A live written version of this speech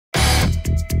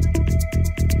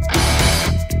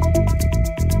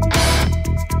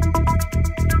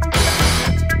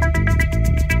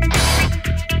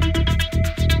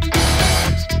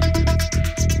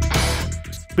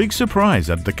surprise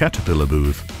at the Caterpillar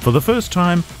booth. For the first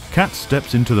time, CAT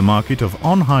steps into the market of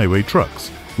on-highway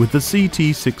trucks with the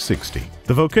CT660.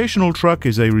 The vocational truck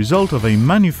is a result of a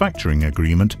manufacturing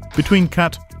agreement between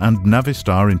CAT and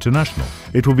Navistar International.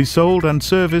 It will be sold and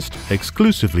serviced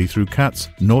exclusively through CAT's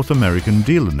North American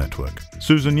dealer network.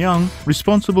 Susan Young,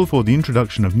 responsible for the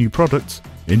introduction of new products,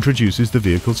 introduces the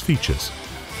vehicle's features.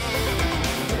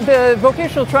 The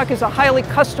vocational truck is a highly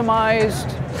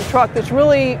customized truck that's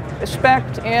really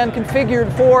spec'd and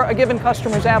configured for a given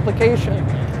customer's application.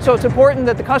 So it's important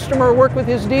that the customer work with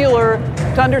his dealer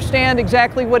to understand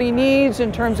exactly what he needs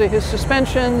in terms of his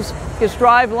suspensions, his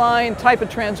driveline, type of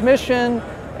transmission,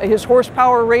 his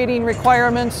horsepower rating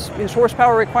requirements, his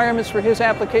horsepower requirements for his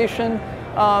application,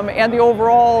 and the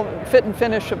overall fit and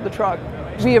finish of the truck.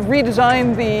 We have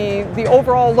redesigned the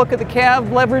overall look of the cab,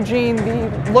 leveraging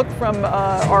the look from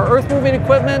our earth-moving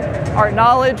equipment, our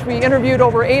knowledge. We interviewed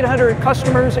over 800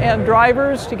 customers and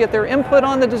drivers to get their input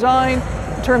on the design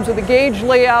in terms of the gauge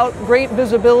layout, great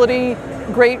visibility,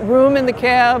 great room in the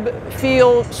cab,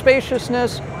 feel,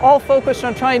 spaciousness, all focused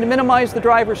on trying to minimize the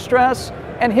driver's stress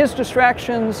and his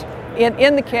distractions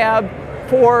in the cab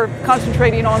for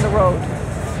concentrating on the road.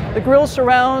 The grille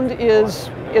surround is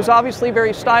obviously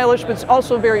very stylish, but it's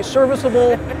also very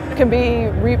serviceable. It can be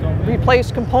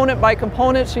replaced component by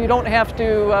component, so you don't have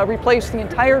to replace the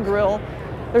entire grille.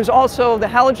 There's also the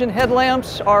halogen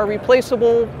headlamps are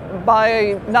replaceable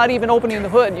by not even opening the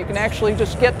hood. You can actually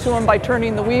just get to them by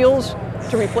turning the wheels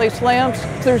to replace lamps.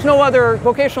 There's no other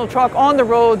vocational truck on the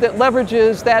road that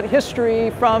leverages that history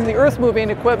from the earth-moving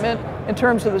equipment in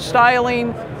terms of the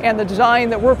styling and the design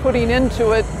that we're putting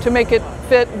into it to make it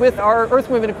fit with our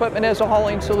earth-moving equipment as a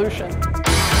hauling solution.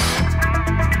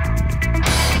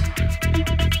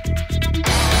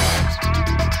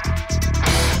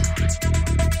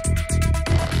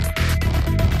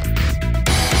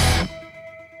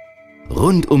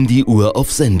 Rund um die Uhr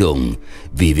auf Sendung.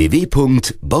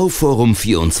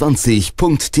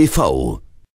 www.bauforum24.tv